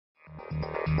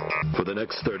For the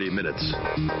next 30 minutes,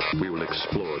 we will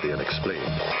explore the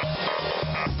unexplained.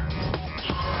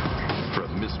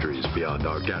 From mysteries beyond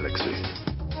our galaxy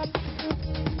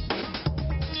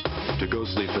to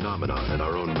ghostly phenomena in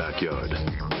our own backyard.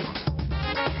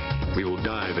 We will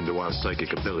dive into our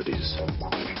psychic abilities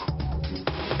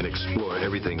and explore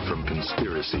everything from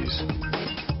conspiracies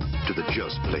to the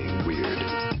just plain weird.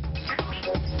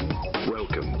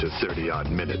 Welcome to 30-odd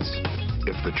minutes.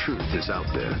 If the truth is out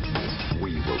there,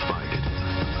 we will find it.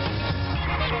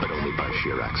 But only by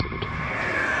sheer accident.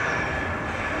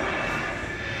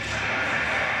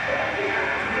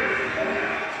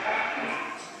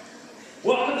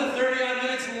 Welcome to 30-odd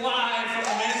minutes live from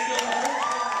the Mansfield.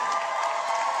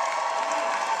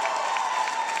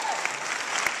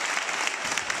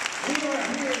 We are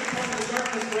here as part of the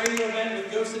Darkness radio event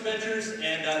with Ghost Adventures,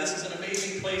 and this is an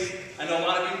amazing place. I know a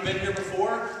lot of you have been here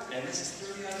before, and this is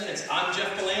 30-odd minutes. I'm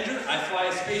Jeff Belanger. I fly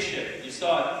a spaceship. You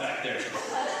saw it back there.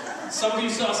 Some of you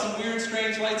saw some weird,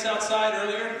 strange lights outside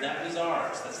earlier. That was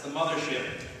ours. That's the mothership.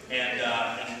 And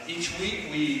each week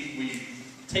we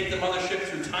take the mothership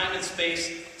through time and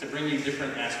space to bring you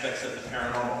different aspects of the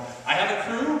paranormal. I have a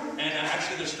crew, and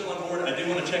actually they're still on board. I do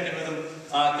want to check in with them.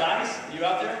 Guys, you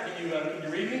out there? Can you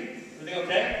read me? Everything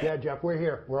okay? Yeah, Jeff, we're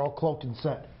here. We're all cloaked and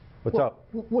set. What's up?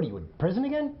 What are you, in prison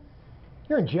again?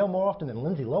 You're in jail more often than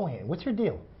Lindsay Lohan. What's your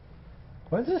deal?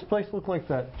 Why does this place look like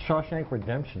that Shawshank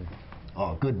Redemption?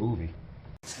 Oh, good movie.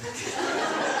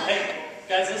 Hey,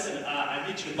 guys, listen. I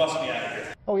need you to bust me out of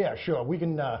here. Oh yeah, sure. We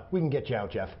can get you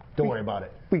out, Jeff. Don't worry about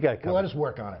it. We got it covered. Let us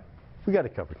work on it. We got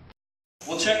it covered.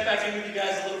 We'll check back in with you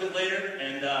guys a little bit later,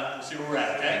 and we'll see where we're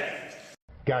at, okay?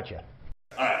 Gotcha.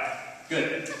 All right,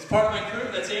 good. It's part of my crew.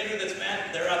 That's Andrew, that's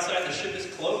Matt. They're outside. The ship is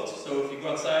cloaked, so if you go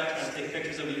outside trying to take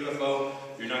pictures of a UFO,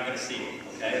 you're not going to see it,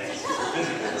 okay? It's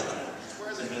invisible.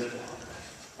 It's invisible.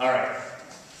 All right.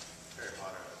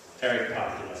 Harry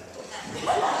Potter.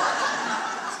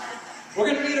 We're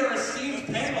going to meet our esteemed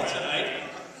panel tonight.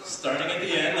 Starting at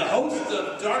the end, the host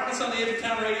of Darkness on the Edge of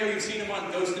Town Radio, you've seen him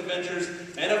on Ghost Adventures,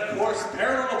 and of course,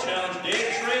 Paranormal Challenge,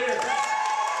 Dave Schrader.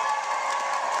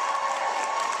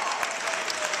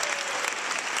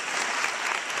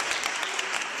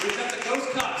 We've got the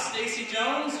Ghost Cop Stacey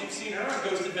Jones, you've seen her on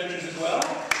Ghost Adventures as well.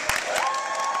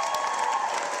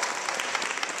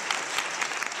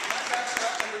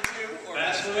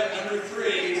 Bachelorette number 3,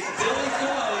 Billy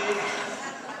Tolley.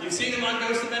 You've seen him on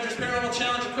Ghost Adventures, Paranormal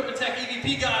Challenge, Equipment Tech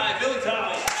EVP guy, Billy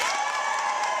Tolley.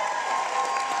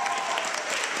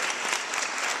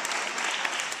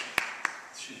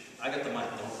 I got the mic,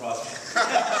 don't cross me.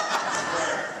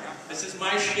 This is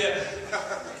my ship.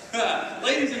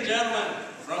 Ladies and gentlemen,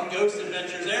 from Ghost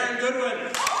Adventures, Aaron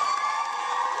Goodwin.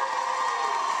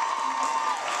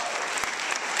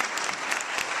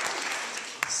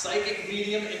 Psychic,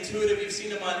 medium, intuitive, you've seen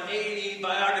him on A&E,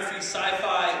 biography,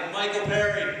 sci-fi, Michael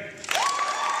Parry. All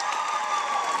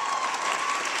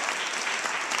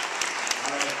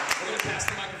right, we're going to pass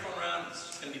the microphone around.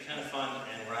 It's going to be kind of fun,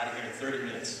 and we're out of here in 30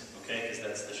 minutes, okay? Because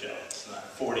that's the show. It's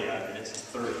not 40-odd minutes, it's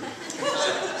 30.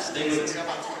 Stay with us.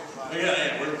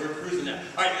 Yeah, we're cruising now.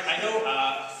 All right, I know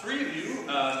 3 of you,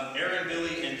 Aaron,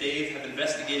 Billy, and Dave, have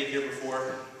investigated here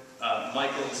before.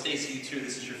 Michael and Stacey, you too,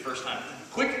 this is your first time.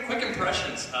 Quick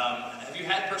impressions. Have you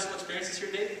had personal experiences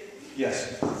here, Dave?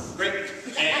 Yes. Great.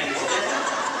 And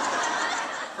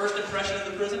first impression of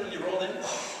the prison when you rolled in?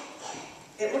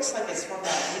 It looks like it's from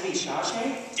that movie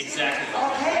Shawshank. Exactly.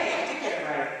 Oh, hey, I did get it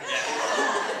right.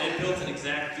 Yeah. They built an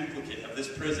exact duplicate of this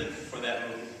prison for that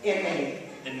movie. In Maine.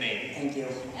 In Maine. Thank you.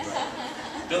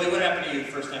 Right. Billy, what happened to you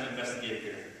the first time you investigated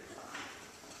here?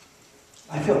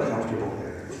 I feel comfortable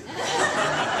here.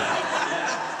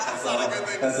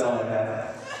 That's all I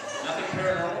have. Nothing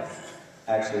paranormal?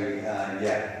 Actually,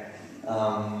 yeah.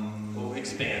 We'll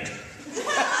expand.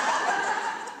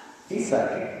 He's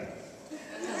psychic.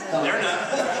 They're not.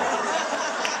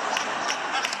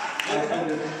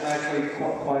 Actually,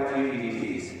 quite a few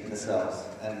EVPs in the cells,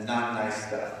 and not nice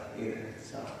stuff either.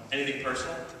 So. Anything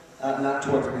personal? Not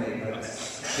towards me, but to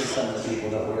some of the people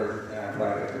that were in our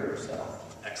private group. So.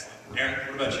 Excellent. Aaron,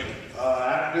 what about you?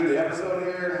 After the episode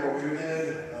here and what we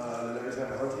did, the Never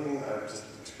Time Hunting, I've just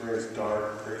experienced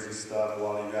dark, crazy stuff. A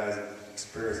lot of you guys have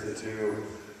experienced it too.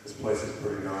 This place is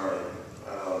pretty gnarly. I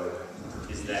love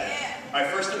it. Is that? All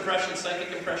right, first impressions,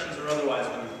 psychic impressions or otherwise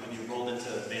when you rolled into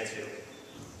Mansfield?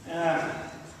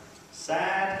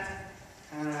 Sad,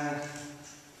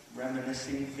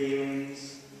 reminiscing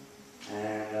feelings,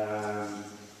 and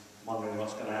wondering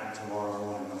what's going to happen tomorrow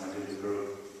morning when I do the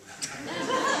group.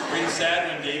 Were you sad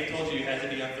when Dave told you you had to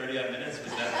be on 30-odd minutes?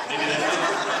 Was that maybe that's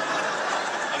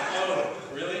like, oh,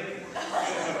 really?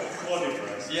 What do for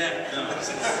us? Yeah, no.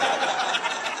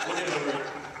 We'll get over it.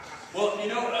 Well, you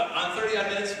know, on 30-odd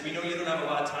minutes, we know you don't have a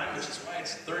lot of time, which is why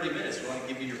it's 30 minutes. We want to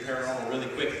give you your paranormal really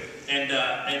quick.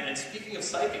 And speaking of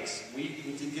psychics, we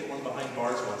did get one behind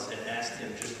bars once and asked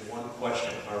him just one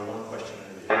question, our one question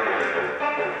interview.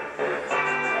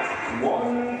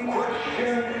 One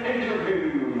question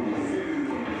interview.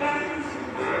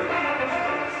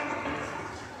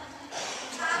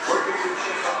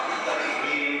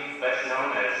 Best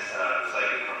known as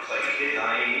Psychic from Psychic Kids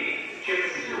on AE. Chip,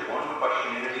 this is your one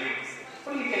question interview.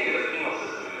 What do you think of the penal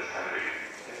system in this country?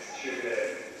 It's too good.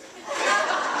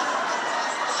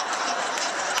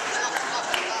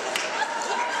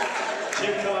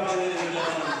 Chip Cobb, ladies and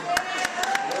gentlemen.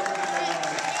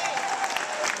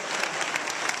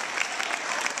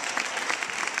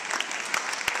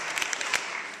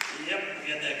 Yep, we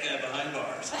got that guy behind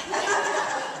bars.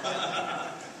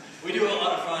 We do a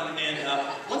lot of fun, and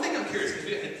one thing I'm curious, because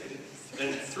we've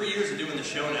been 3 years of doing the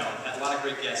show now, had a lot of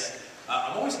great guests.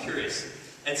 I'm always curious,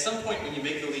 at some point when you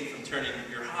make the leap from turning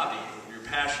your hobby, your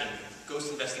passion,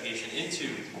 ghost investigation, into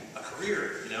a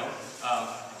career, you know,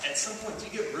 at some point, do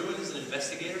you get ruined as an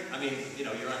investigator? I mean, you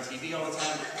know, you're on TV all the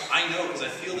time. I know, because I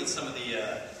fielded some of the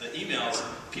emails,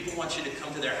 people want you to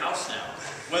come to their house now,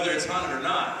 whether it's haunted or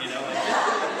not, you know. Like,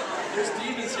 there's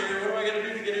demons here, what do I got to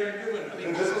do to get Aaron Goodwin? I mean,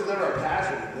 and this was never a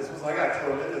passion. This was, I got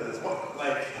thrown into this.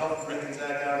 Like, help bring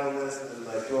Zach out on this, and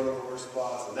like going over worse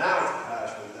spots. And now it's a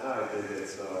passion. Now I did it,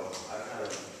 so I kind of...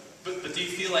 But do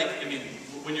you feel like, I mean,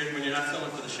 when you're not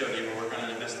filming for the show, do you ever work on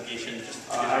an investigation? Just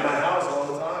at my house all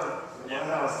the time. In my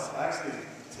house, I actually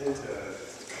tend to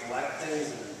collect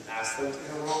things and ask them to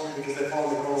come home because they follow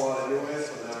me home a lot anyway.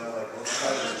 So now I'm like, let's try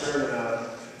to experiment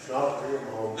out. I'll bring them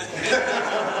home.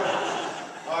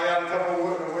 I got a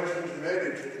couple of witches from Jamaica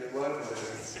kicking in my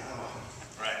place.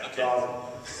 Right. Okay.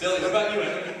 Billy, what about you? I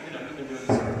know you've been doing this.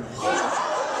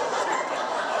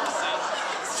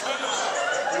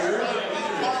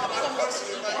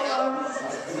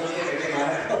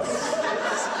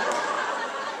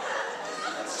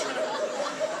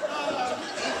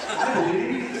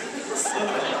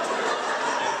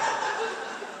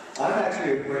 I'm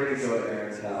actually afraid to go to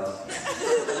Aaron's house.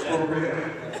 For real.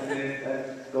 I mean, I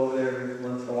go over there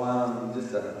once in a while and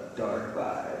just a dark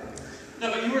vibe. No,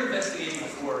 but you were investigating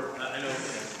before, I know,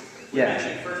 we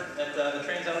mentioned first at the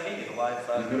Trans Allegheny, the live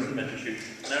Ghost Adventure shoot.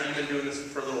 And I know you've been doing this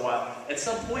for a little while. At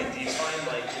some point, do you find,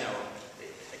 like, you know,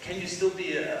 can you still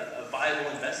be a viable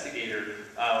investigator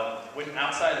when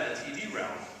outside of the TV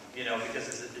realm? You know, because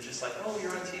it's just like, oh,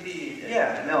 you're on TV.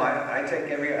 Yeah, no, I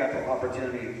take every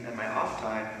opportunity in my off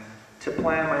time to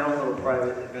plan my own little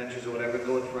private adventures or whatever,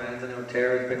 go with friends. I know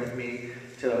Tara's been with me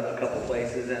to a couple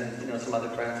places, and you know some other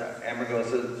friends.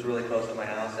 Amargosa is really close to my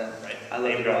house, and I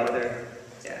love to go out there.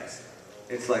 Yeah,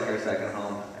 it's like our second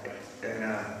home, and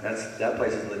that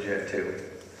place is legit too.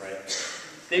 Right.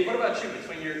 Dave, what about you?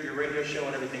 Between your radio show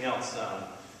and everything else,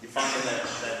 you finding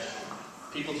that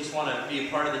people just want to be a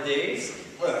part of the days?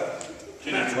 Well,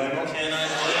 can I blame them? Can I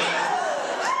blame?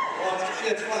 Well,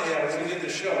 it's funny, when we did the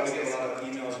show, we get a lot of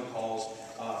emails and calls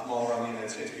from all around the United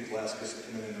States. People ask us to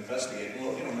come in and investigate.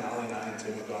 Well, you know, Nally and I and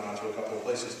Tim have gone out to a couple of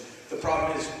places. The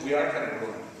problem is, we are kind of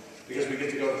ruined. Because we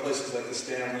get to go to places like the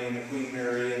Stanley and the Queen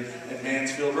Mary and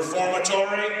Mansfield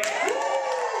Reformatory.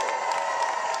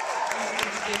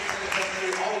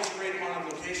 All these great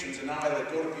haunted locations, and now I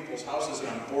like go to people's houses and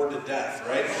I'm bored to death,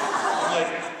 right? I'm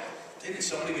like, didn't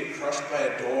somebody get crushed by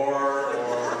a door,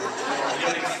 or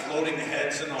getting floating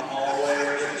heads in the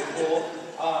hallway? It's cool.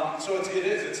 So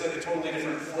it's like a totally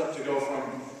different flip to go from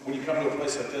when you come to a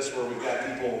place like this where we've got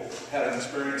people having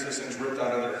experiences, things ripped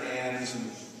out of their hands,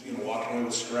 and you know, walking away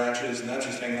with scratches, and that's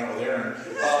just hanging out with Aaron.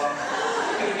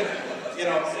 You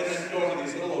know, and then going to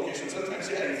these little locations, sometimes,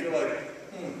 yeah, you feel like,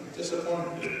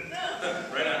 disappointed.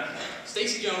 Right on.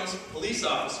 Stacey Jones, police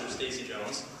officer Stacey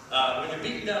Jones. When you're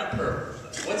beating down a perp,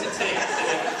 what's it take to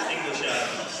get English out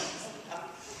of us?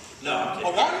 No, I'm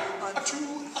kidding. A 1, a 2,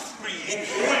 a 3.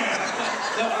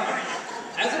 No,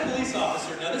 as a police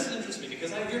officer, now this interests me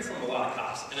because I hear from a lot of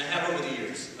cops, and I have over the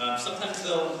years. Sometimes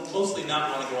they'll mostly not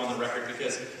want to go on the record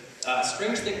because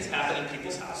strange things happen in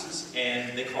people's houses,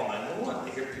 and they call 911.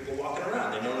 They hear people walking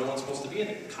around. They know no one's supposed to be in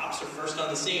it. Cops are first on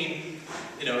the scene.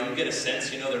 You know, you get a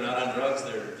sense, you know, they're not on drugs.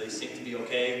 They seem to be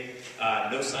okay.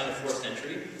 No sign of forced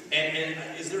entry. And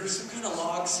is there some kind of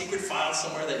log, secret file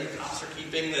somewhere that you cops are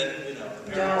keeping that, you know?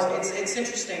 No, it's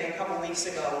interesting. A couple weeks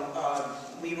ago,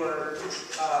 we were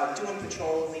doing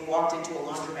patrol, and we walked into a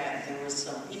laundromat, and there was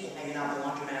some people hanging out in the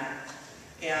laundromat.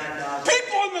 And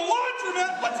people in the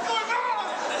laundromat? What's going on?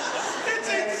 It's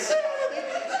insanity!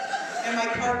 And my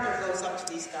partner goes up to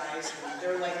these guys, and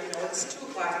they're like, you know, it's 2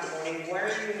 o'clock in the morning, why are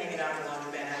you hanging out in the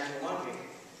laundromat having your laundry?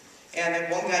 And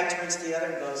then one guy turns to the other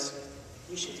and goes,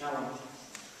 you should tell him.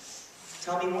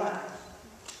 Tell me what?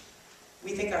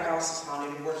 We think our house is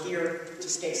haunted and we're here to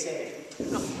stay safe.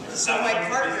 So my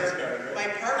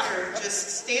partner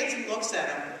just stands and looks at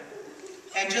him,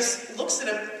 and just looks at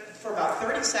him for about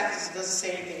 30 seconds and doesn't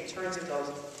say anything. He turns and goes,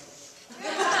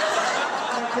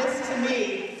 like this to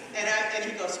me, and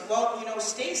he goes, well, you know,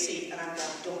 Stacey, and I'm going,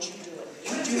 don't you do it.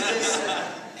 You do this.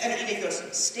 And he goes,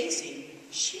 Stacey,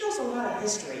 she knows a lot of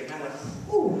history. And I went,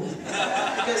 ooh.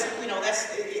 Because, you know,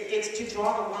 it's to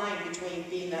draw the line between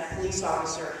being that police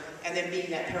officer and then being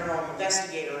that paranormal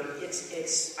investigator.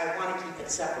 I want to keep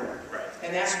it separate. Right.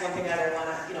 And that's one thing I don't want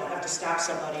to, you know, have to stop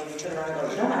somebody and they turn around and go,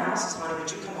 you know, my house is haunted, would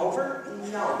you come over?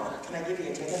 No. Can I give you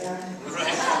a ticket then?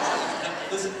 Right.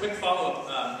 Listen, quick follow-up.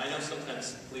 I know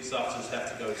sometimes police officers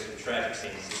have to go to tragic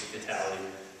scenes, there's a fatality.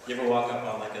 You ever walk up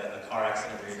on like a car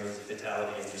accident where you know there's a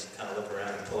fatality and just kind of look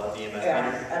around and pull out the EMF meter?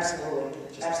 Yeah, absolutely.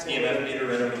 Just absolutely. EMF meter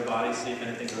right over the body, see if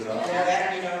anything goes off? Yeah,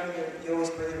 that, you know, you always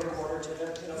bring the recorder to the,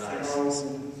 you know, funerals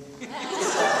and... Who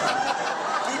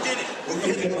did it? Who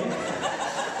did it?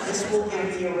 This will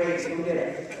give you a raise. Who did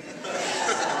it?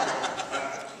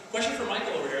 Question for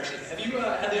Michael over here, actually. Have you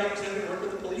had the opportunity to work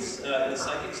with the police in a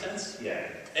psychic sense? Yeah.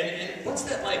 And what's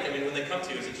that like? I mean, when they come to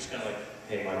you, is it just kind of like,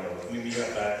 hey, Michael, can we meet you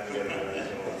up back and we go down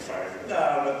and fire?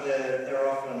 No, but they're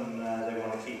often, they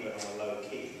want to keep it on a low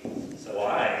key. So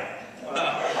why? Well,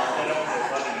 they don't want their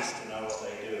buddies to know what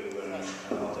they do and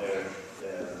what they're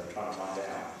trying to find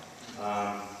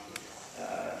out.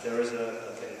 There was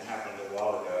a thing that happened a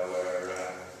while ago where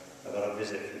I got a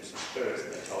visit from some spirits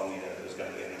and they told me that there was going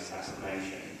to be an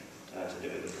assassination to do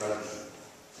with the president.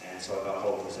 And so I got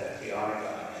hold of this FBI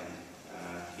guy, and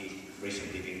he'd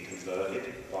recently been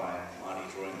converted by Marty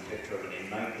drawing a picture of an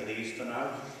inmate that he used to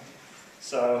know.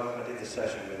 So I did the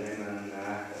session with him, and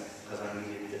because I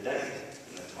needed the date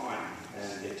and the time,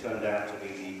 and it turned out to be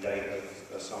the date of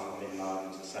Osama bin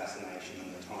Laden's assassination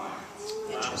and the time.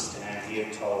 Interesting. And he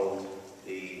had told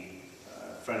the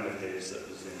friend of his that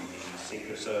was in the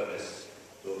Secret Service,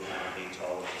 who apparently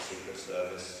told the Secret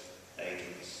Service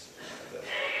agents that they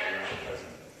were the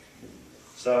president.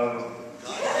 So,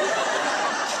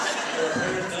 there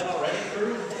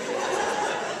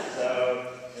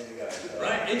you go. So,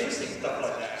 right, interesting. Stuff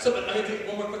like that. So, but I mean,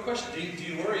 one more quick question. Do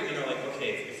you worry, you know, like,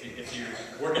 okay, if you're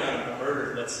working on a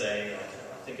murder, let's say, like,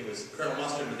 I think it was Colonel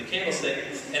Mustard with the candlestick,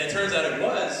 and it turns out it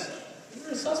was, you're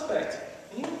a suspect.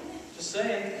 Just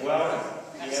saying. Well,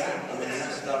 yeah, I mean,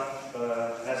 that stuff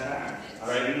has happened. I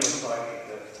mean, you know, a psychic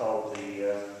that told the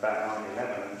about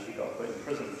 9/11, and she got put in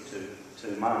prison for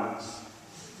 2 months.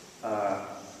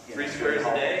 3 squares a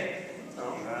day?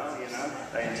 Oh, well, you know,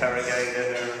 they interrogated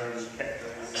her and kept her,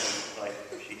 like,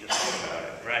 she just thought about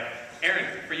it. Right. Aaron,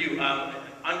 for you, on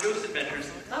Ghost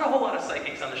Adventures, not a whole lot of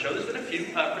psychics on the show. There's been a few.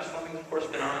 Chris Fleming's, of course,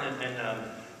 been on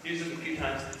and used them a few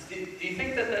times. Do you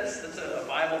think that that's a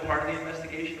viable part of the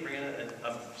investigation, to bring in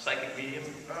a psychic medium?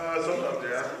 Sometimes,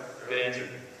 yeah. Good answer.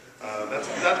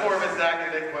 That's more of a Zach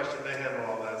and Nick question. They handle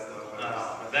all that stuff.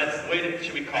 That's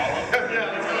should we call him? Yeah,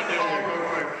 let's call him real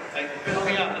quick. Like, help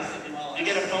me out. You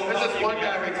get a phone call. There's this one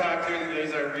guy we talked to, and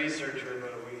he's our researcher,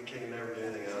 but we can't never get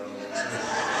anything out of him.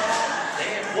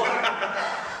 Damn, what?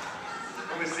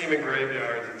 When we see him in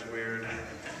graveyards, it's weird.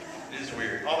 It is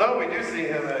weird. Although we do see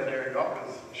him at Gary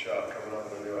Galkin's shop coming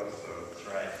up in a new episode. That's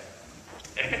right.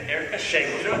 Aaron,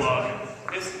 shameless plug.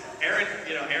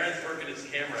 Aaron's working his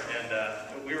camera, and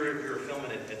we were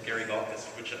filming it at Gary Galkin's,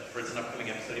 which for it's an upcoming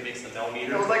episode. He makes the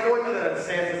millimeter. It was like going to the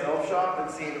Santa's Elf shop and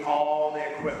seeing all the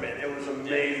equipment. It was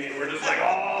amazing. We're just like,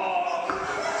 oh!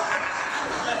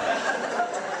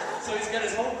 So he's got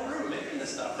his whole crew making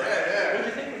this stuff, right? Yeah. What did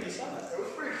you think when you saw that? It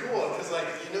was pretty cool, because like,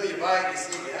 you buy it, you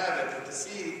see it, you have it, but to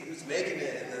see who's making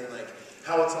it, and then like,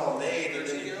 how it's all made, and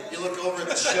then you look over at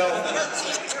the shelf, and it's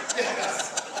like,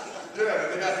 yes! Yeah,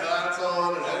 they got hats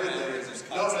on and everything.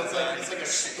 No, but it's like a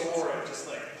store of just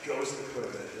like ghost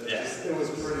equipment. It was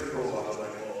pretty cool. I was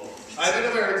like, whoa. I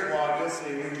didn't know Aaron's vlog, you'll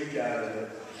see, we geek out in it.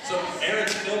 So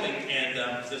Aaron's filming, and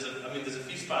there's a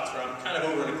few spots where I'm kind of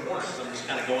over in a corner, so I'm just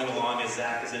kind of going along as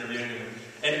Zach is interviewing him.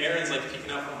 And Aaron's like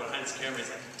peeking out from behind his camera. He's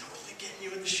like, I'm totally getting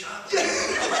you in the shot. Yeah.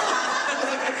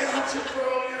 I'm like, I got you,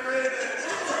 bro. You're in it.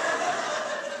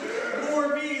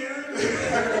 More me, Aaron.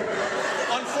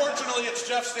 Unfortunately, it's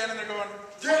Jeff standing there going,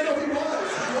 Yeah, no, he was.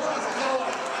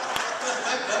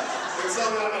 There's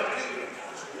something I'm like,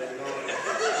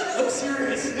 look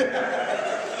serious. I'm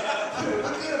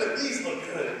good at these look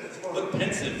good. Look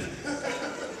pensive.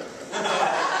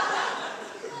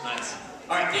 Nice.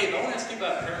 All right, Dave, I want to ask you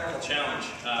about Paranormal Challenge.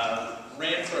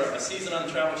 ran for a season on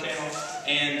the Travel Channel,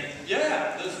 and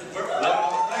yeah, thank you.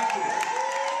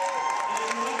 And you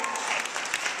know what?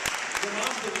 Your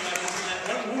mom's thinking about this, and that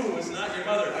one woo was not your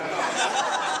mother.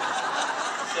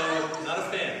 So, not a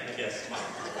fan, I guess.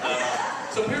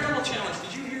 So, Paranormal Challenge,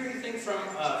 did you hear anything from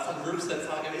groups that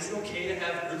thought, is it okay to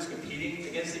have groups competing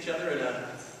against each other in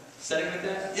a setting like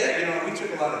that? Yeah, you know, we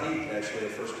took a lot of heat actually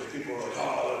at first, because people were like,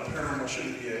 oh, Paranormal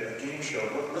shouldn't be a game show.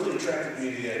 What really attracted me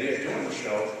to the idea of doing the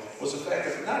show was the fact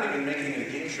that not even making it a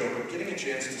game show, but getting a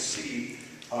chance to see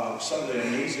some of the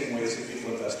amazing ways that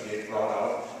people investigate brought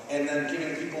out, and then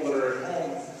giving people that are at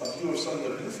home a view of some of the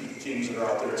goofy teams that are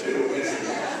out there too. And,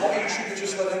 oh, you shouldn't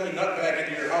just let any nutbag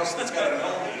into your house that's got a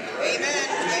millimeter. Right? Amen.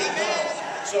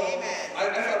 So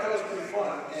I thought that was pretty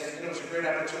fun, and it was a great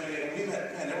opportunity. And we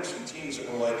met, man, there were some teams that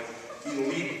were like the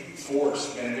elite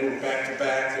force, man. They were back to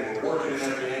back. They were working in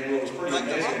every angle. It was pretty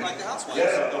amazing. Like the Housewives.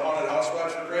 Yeah, the Haunted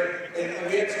Housewives were great, and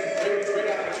we had some great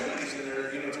opportunities in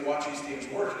there, you know, to watch these teams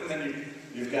work. And then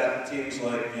you've got teams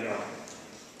like, you know.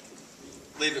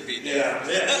 Leave it be. Yeah.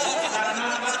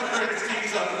 Not the greatest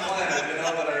teams on the planet, you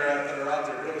know, that are out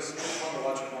there. But it was fun to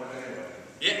watch it more than anyway.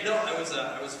 Yeah, no, I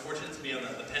was fortunate to be on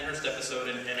the Penhurst episode,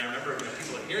 and I remember, you know,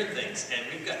 people are hearing things, and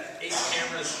we've got 8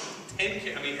 cameras,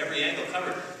 10 I mean, every angle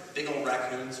covered. Big old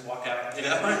raccoons walk out, you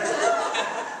know.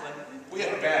 We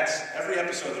had bats. Every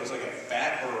episode there was like a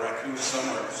bat or a raccoon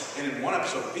somewhere. And in one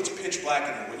episode, it's pitch black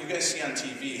in there. What you guys see on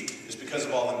TV is because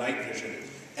of all the night vision.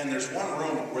 And there's one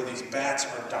room where these bats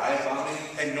are dive bombing,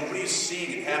 and nobody's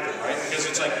seeing it happen, right? Because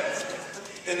it's like,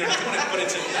 and they're doing it, but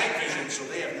it's in night vision, so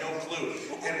they have no clue.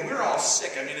 And we're all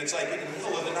sick. I mean, it's like in the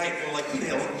middle of the night, they're like,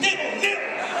 nibble.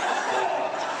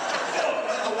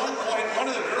 At one point, one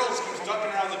of the girls keeps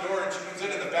ducking around the door, and she comes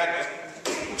in the back, and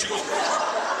she goes,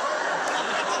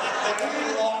 like, we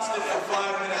lost it for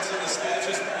 5 minutes in the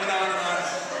stage, just went on and on,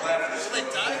 laughing. So they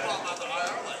dive bomb out the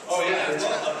IR lights. Oh, yeah.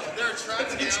 They're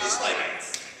attracted to it's just like,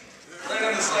 right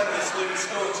on the side of the sleeve,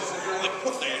 still, it's just like, you're like,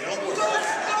 what the hell was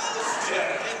that?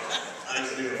 Yeah. And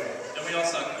we all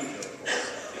saw Cujo, of course.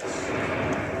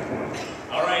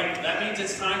 All right, that means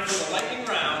it's time for the lightning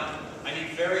round. I need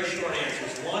very short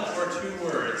answers, 1 or 2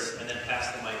 words, and then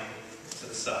pass the mic to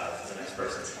the side for the next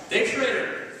person. Dave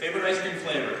Schrader, favorite ice cream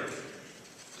flavor?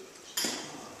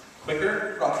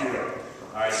 Quicker? Rocky Road.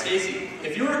 All right, Stacey,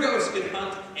 if you were a ghost, could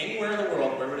hunt anywhere in the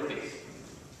world, where would it be?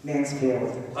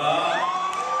 Mansfield.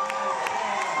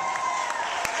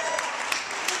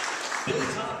 Billy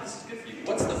Tolley, this is good for you.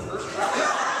 What's the first record?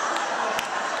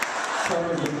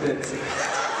 Covered with bits.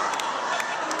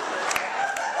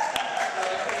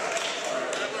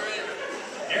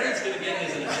 Aaron's going to get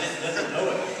his in a minute, doesn't know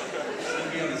it. It's going to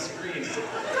be on the screen.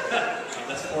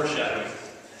 That's foreshadowing.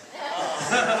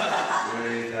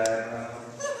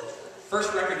 First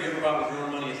record you ever bought with your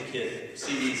own money as a kid?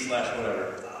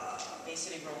 CD/whatever. Bay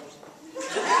City Rollers.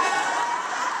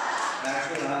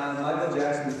 Actually, Michael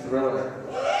Jackson's Thriller.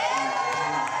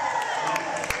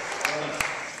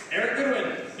 Aaron Goodwin,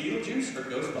 Beetlejuice or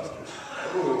Ghostbusters?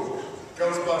 Ooh,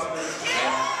 Ghostbusters.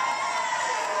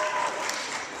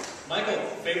 Michael,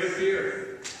 favorite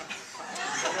beer?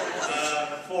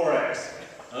 4X.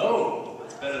 Oh,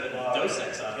 that's better than Dos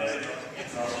Ex, obviously.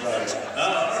 All right.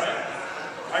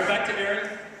 All right, back to Aaron.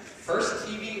 First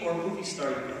TV or movie star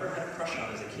you ever had a crush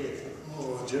on as a kid?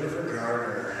 Oh, Jennifer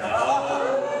Garner.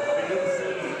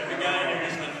 Every guy in here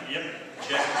just went, yep,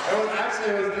 check. It was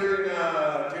during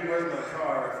Dude, Where's My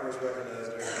Car? I first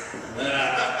recognized her.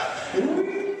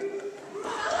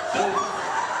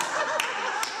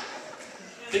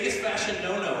 Biggest fashion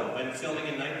no-no when filming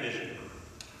in night vision?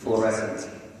 Fluorescent.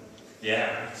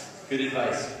 Yeah, good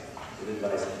advice. Good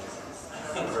advice.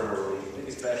 Where were we?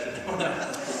 Biggest fashion no-no.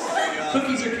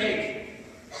 Cookies or cake?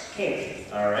 Cake.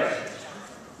 All right.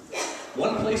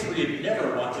 One place where you'd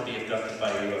never want to be abducted by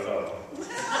a UFO?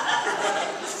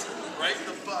 Right in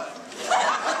the butt.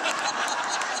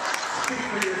 Speak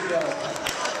for yourself.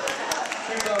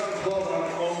 2012, I'm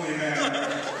an only man.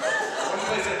 One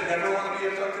place I'd never want to be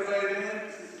abducted by an alien?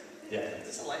 Yeah. Is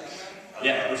this a lightning round?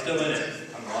 Yeah, we're still in it.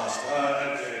 I'm lost.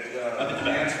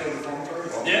 Mansfield Reformatory?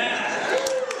 Yeah!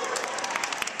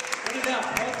 Put it out,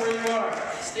 tell us where you are.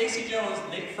 Stacey Jones,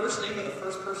 first name of the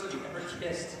first person you ever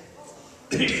kissed.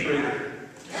 Dave Schrader.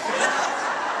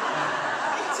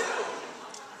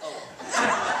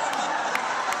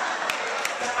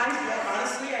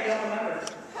 Honestly, I don't remember.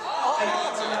 I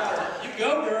don't remember. You go,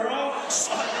 girl!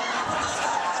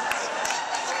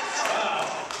 Wow.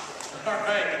 All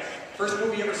right. First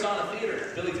movie you ever saw in a theater,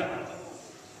 Billy Tolley.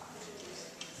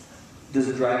 Does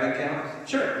the driving count?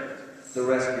 Sure. The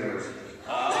Rescuers.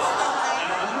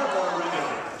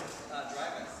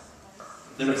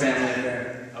 Driving. The Family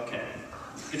Affair. Okay.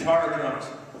 Guitar or drums?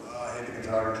 I hate the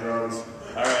guitar and drums.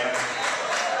 All right.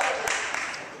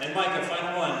 And Mike, the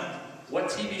final one. What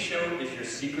TV show is your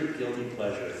secret guilty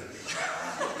pleasure?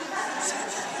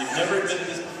 You've never admitted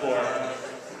this before.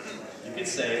 You could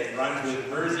say it rhymes with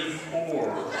Mersey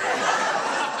 4.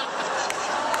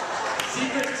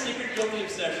 Secret guilty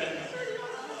obsession.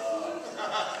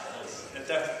 It'd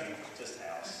definitely be just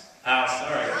House. House,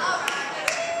 all right.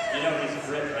 You know he's a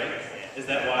Brit, right? Is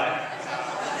that why?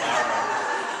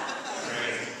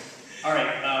 All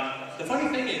right. The funny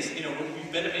thing is,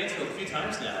 we've been to Mansfield a few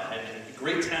times now, and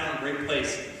great town, great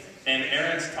place. And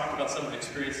Aaron's talked about some of the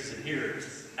experiences in here.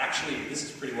 Actually, this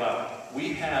is pretty wild.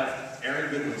 We have Aaron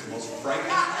Goodwin's most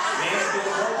frightening Mansfield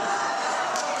moment.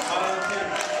 Hot on the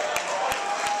camera.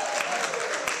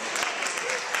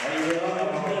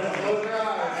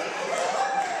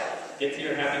 Get to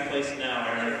your happy place now,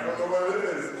 Aaron. I don't know what it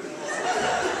is.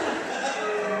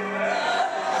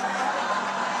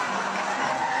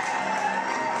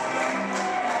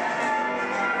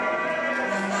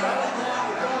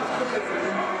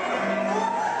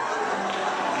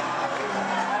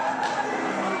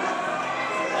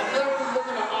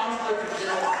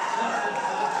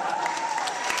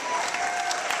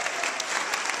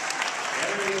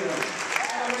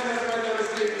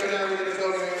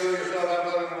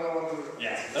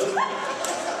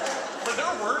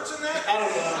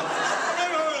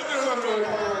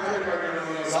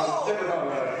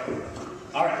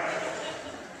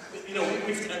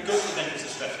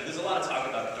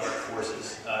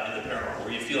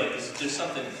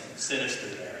 Sinister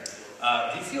there.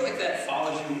 Do you feel like that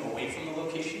follows you away from the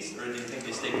locations, or do you think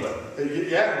they stay put?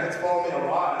 Yeah, it's followed me a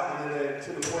lot, and then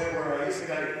to the point where I used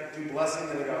to do blessing,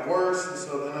 and it got worse, and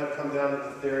so then I've come down to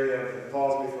the theory of it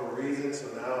follows me for a reason, so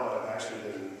now I've actually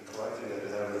been collecting it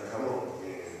and having it come with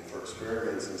me for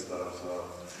experiments and stuff, so.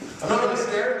 I'm not really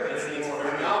scared of it anymore.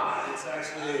 I'm not. It's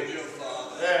actually,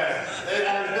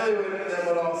 and Billy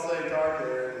would all say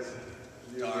darker is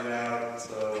you get out,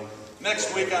 so.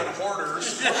 Next week on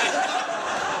Hoarders.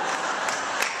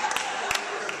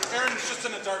 Aaron's just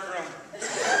in a dark room.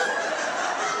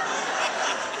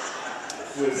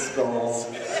 With skulls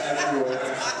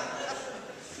everywhere.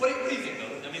 What do you think,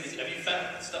 though? I mean, have you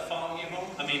found stuff following you home?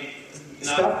 I mean,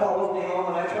 stuff follows me home,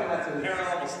 and I try not to.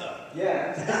 Paranormal stuff.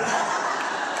 Yeah.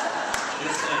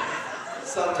 Just saying.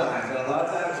 Sometimes, and a lot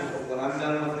of times when I'm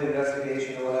done with the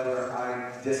investigation or whatever,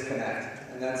 I disconnect.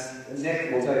 And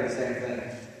Nick will tell you the same thing.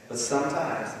 But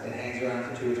sometimes it hangs around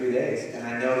for 2 or 3 days, and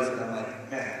I notice it, and I'm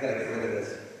like, man, I gotta get rid of this.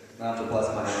 And I'll have to bless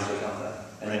my hands or something,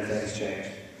 and then things change.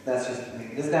 That's just,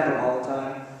 it doesn't happen all the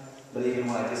time, but even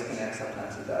when I disconnect,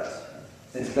 sometimes it does.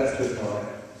 It's best to ignore it,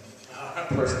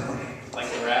 personally. Like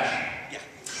the rash?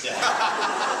 Yeah.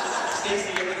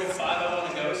 Stacey, you ever go 5-0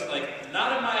 on a ghost? Like,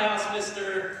 not in my house,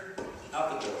 mister.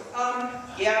 Out the door.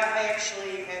 Yeah, I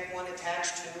actually had one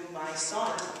attached to my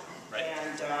son. Right.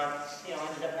 And,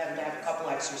 ended up having to have a couple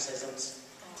exorcisms.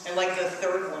 And like the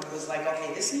third one was like,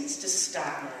 okay, this needs to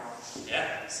stop now.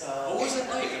 Yeah. So. What was it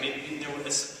like? I mean,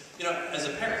 as a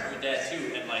parent, I'm a dad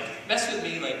too, and like, mess with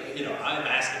me, like, I'm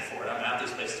asking for it. I'm out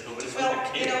these places, but it's well, with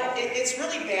a kid. It's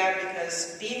really bad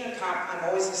because being a cop, I'm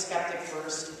always a skeptic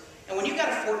first. And when you got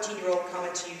a 14-year-old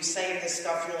coming to you saying this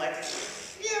stuff, you're like,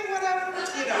 yeah, whatever,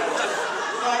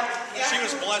 But she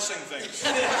was blessing things.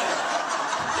 Well,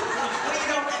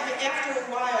 after a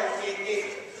while,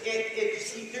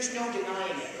 there's no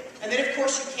denying it. And then, of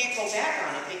course, you can't go back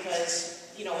on it because,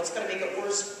 it's going to make it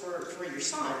worse for your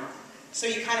son. So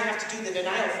you kind of have to do the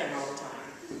denial thing all the time.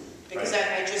 Because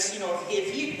I just,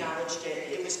 if he acknowledged it,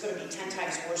 it was going to be 10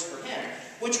 times worse for him.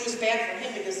 Which was bad for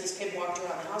him because this kid walked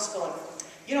around the house going,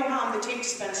 Mom, the tape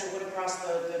dispenser went across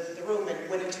the room and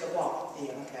went into the wall.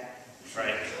 Yeah, okay.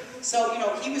 Right. So,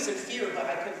 he was in fear, but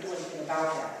I couldn't do anything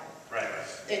about that. Right.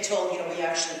 Until, we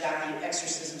actually got the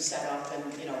exorcism set up and,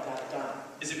 got it done.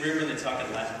 Is it weird when they talk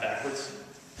in Latin backwards?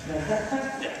 Yeah, I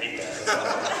hate that.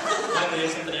 Michael, you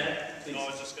have something to add? No, I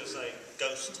was just going to say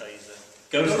ghost taser.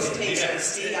 Ghost taser.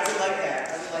 See, I would like that.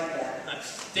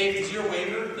 Dave, does your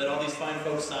waiver that all these fine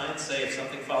folks sign say if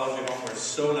something follows you home, we're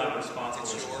so not responsible,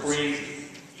 it's crazy?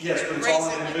 Yes, but it's all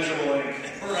in invisible ink.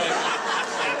 Right.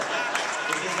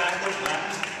 Is it backwards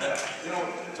Latin?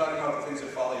 Talking about the things that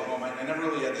follow you home, I never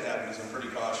really had that happen because I'm pretty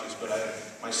cautious, but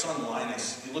my son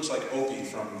Linus, he looks like Opie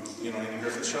from, Andy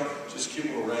Griffith Show, just a cute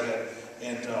little redhead.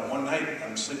 And one night,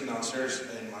 I'm sleeping downstairs,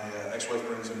 and my ex-wife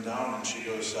brings him down, and she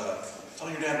goes, tell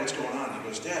your dad what's going on. He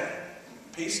goes, Dad,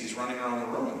 Pacey's running around the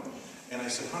room. And I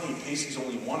said, honey, Pacey's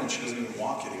only 1, and she doesn't even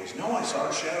walk yet. He goes, no, I saw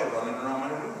a shadow running around my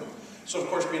room. So, of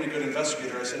course, being a good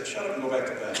investigator, I said, shut up and go back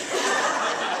to bed.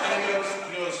 And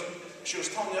he goes, she was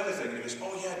telling the other thing, and he goes,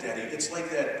 oh yeah, Daddy, it's like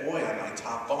that boy on my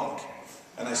top bunk.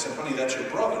 And I said, honey, that's your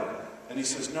brother. And he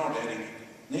says, no, Daddy,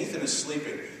 Nathan is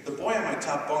sleeping. The boy on my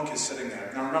top bunk is sitting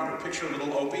there. Now remember, picture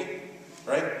little Opie,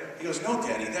 right? He goes, no,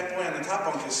 Daddy, that boy on the top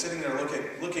bunk is sitting there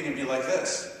looking at me like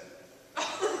this.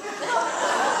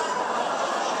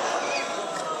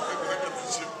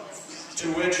 To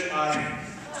which I,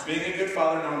 being a good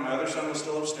father, knowing my other son was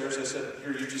still upstairs, I said,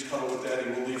 here, you just cuddle with Daddy,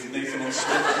 we'll leave Nathan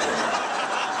asleep.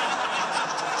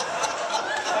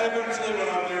 I eventually went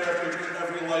out there after turning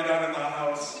every light on in the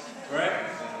house. Right?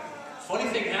 Funny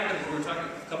thing happened, we were talking to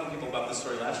a couple people about this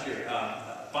story last year.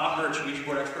 Bob Murch, Ouija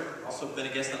board expert, also been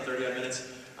a guest on 30 Odd Minutes,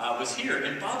 was here.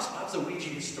 And Bob's a Ouija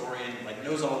historian, like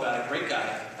knows all about it, great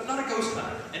guy, but not a ghost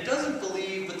hunter. And doesn't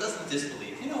believe, but doesn't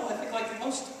disbelieve. You know, I think like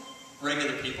most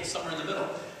regular people, somewhere in the middle.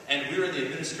 And we were in the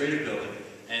administrative building,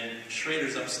 and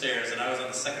Schrader's upstairs, and I was on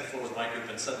the second floor with my group,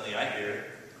 and suddenly I hear,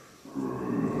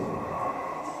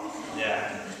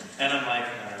 yeah. And I'm like,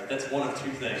 all right, that's one of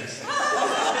two things.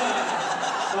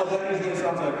 No, that usually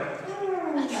sounds like...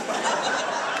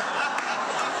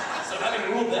 So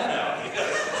having ruled that out,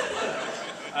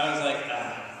 I was like,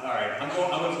 all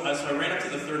right, so I ran up to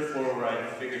the third floor where I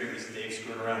figured it was Dave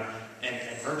screwing around, and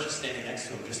Murch is standing next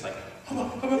to him, just like, come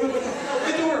on, the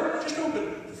door, just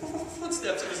open,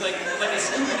 footsteps. It was like a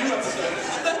Scooby-Doo episode.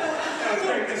 That was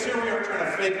great, because here we are trying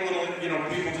to fake a little,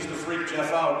 people just to freak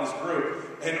Jeff out in his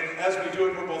group, and as we do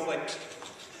it, we're both like,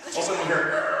 all of a sudden we hear,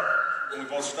 and we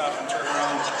both stop and turn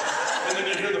around, and then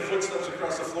you hear the footsteps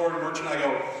across the floor, and Murch and I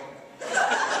go,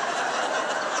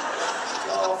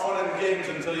 it's all fun and games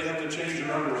until you have to change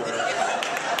your underwear.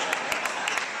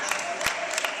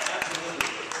 Absolutely.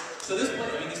 So this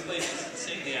place is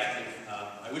insanely active.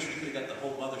 I wish we could have got the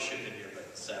whole mothership in here,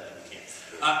 but sadly we can't.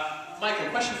 Michael,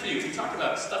 question for you. We talked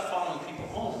about stuff following people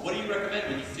home. What do you recommend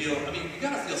when you feel, you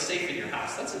gotta feel safe in your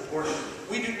house. That's important.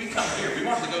 We come here. We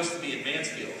want the ghost to be in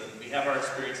Mansfield, and we have our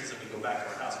experiences and we go back to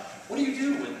our house. What do you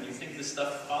do when you think this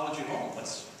stuff followed you home?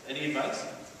 Any advice?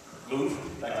 Move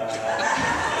back to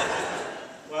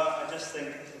Well, I just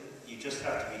think you just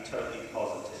have to be totally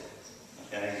positive.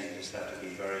 Okay, you just have to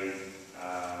be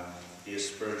be as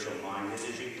spiritual minded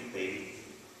as you can be,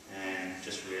 and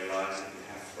just realize that you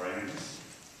have friends,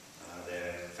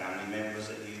 they're family members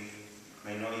that you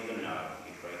may not even know,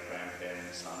 your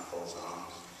great-grandparents, uncles,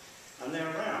 aunts, and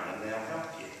they're around and they'll help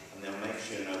you, and they'll make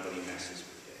sure nobody messes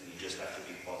with you. You just have to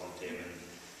be positive,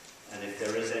 and if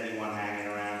there is anyone hanging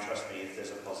around, trust me, if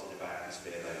there's a positive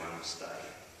atmosphere, they won't stay.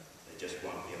 They just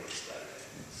won't be able to stay there.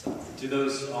 So.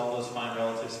 Do all those fine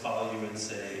relatives follow you in,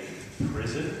 say,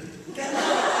 prison?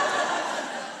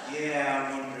 Yeah,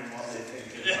 I'm wondering what they're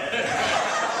thinking.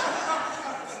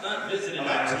 It's not visiting. I've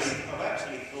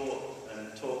actually thought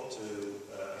and talked to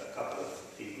a couple of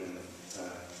people in the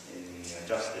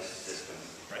justice system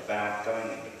about going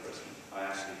into prison. I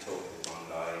actually talked with one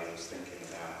guy who was thinking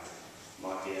about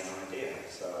might be an idea.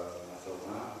 So I thought,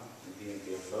 well, maybe it'd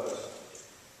be a first.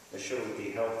 It sure would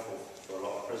be helpful for a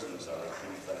lot of prisoners, I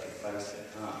think, if they could face it.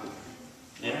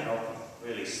 Yeah. Help them.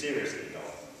 Really seriously help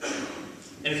them.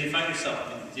 And if you find yourself,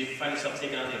 do you find yourself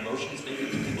taking on the emotions maybe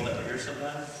of people that you're here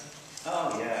sometimes?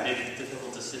 Oh, yeah. Maybe it's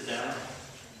difficult to sit down?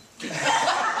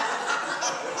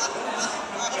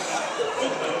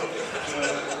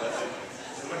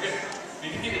 You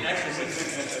need an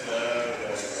exorcist.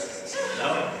 No?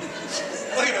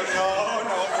 Look at him. No.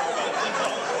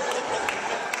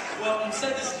 Well, you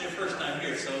said this is your first time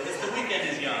here, so if the weekend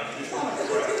is young, this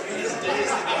day is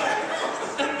to go.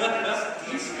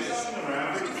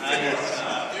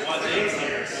 Dave's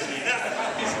here.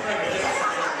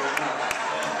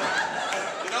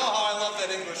 You know how I love that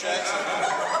English accent.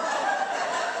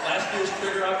 Last year's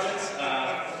trigger objects,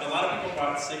 a lot of people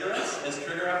brought cigarettes as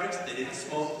trigger objects. They didn't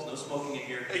smoke. There's no smoking in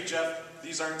here. Hey, Jeff,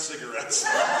 these aren't cigarettes.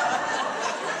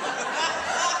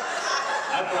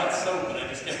 I brought soap, and I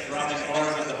just kept dropping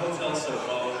bars of the hotel soap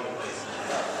all over the place.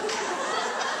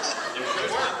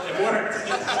 It worked.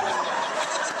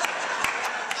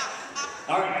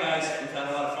 All right, guys, we've had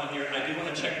a lot of fun here. I do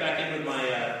want to check back in with my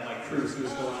crew, see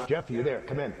what's going on. Jeff, you there?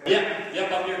 Come in.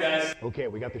 Yep, I'm here, guys. Okay,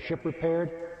 we got the ship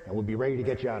repaired, and we'll be ready to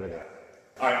get you out of there.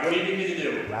 All right, what do you need me to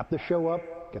do? Wrap the show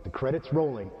up, get the credits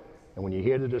rolling, and when you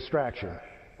hear the distraction,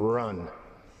 run.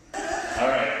 All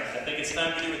right, I think it's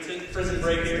time to do a prison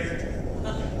break here.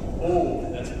 Oh,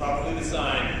 that's probably the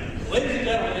sign. Ladies and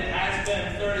gentlemen, it has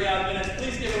been 30 odd minutes.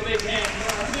 Please give a big hand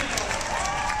for our panel.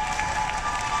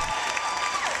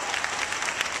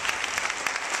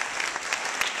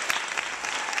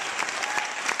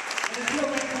 And until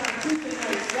next time, Tuesday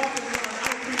nights, walking around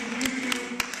iTunes, YouTube,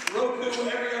 Roku,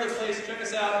 every other place. Check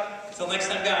us out. Until next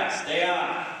time, guys, stay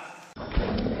on.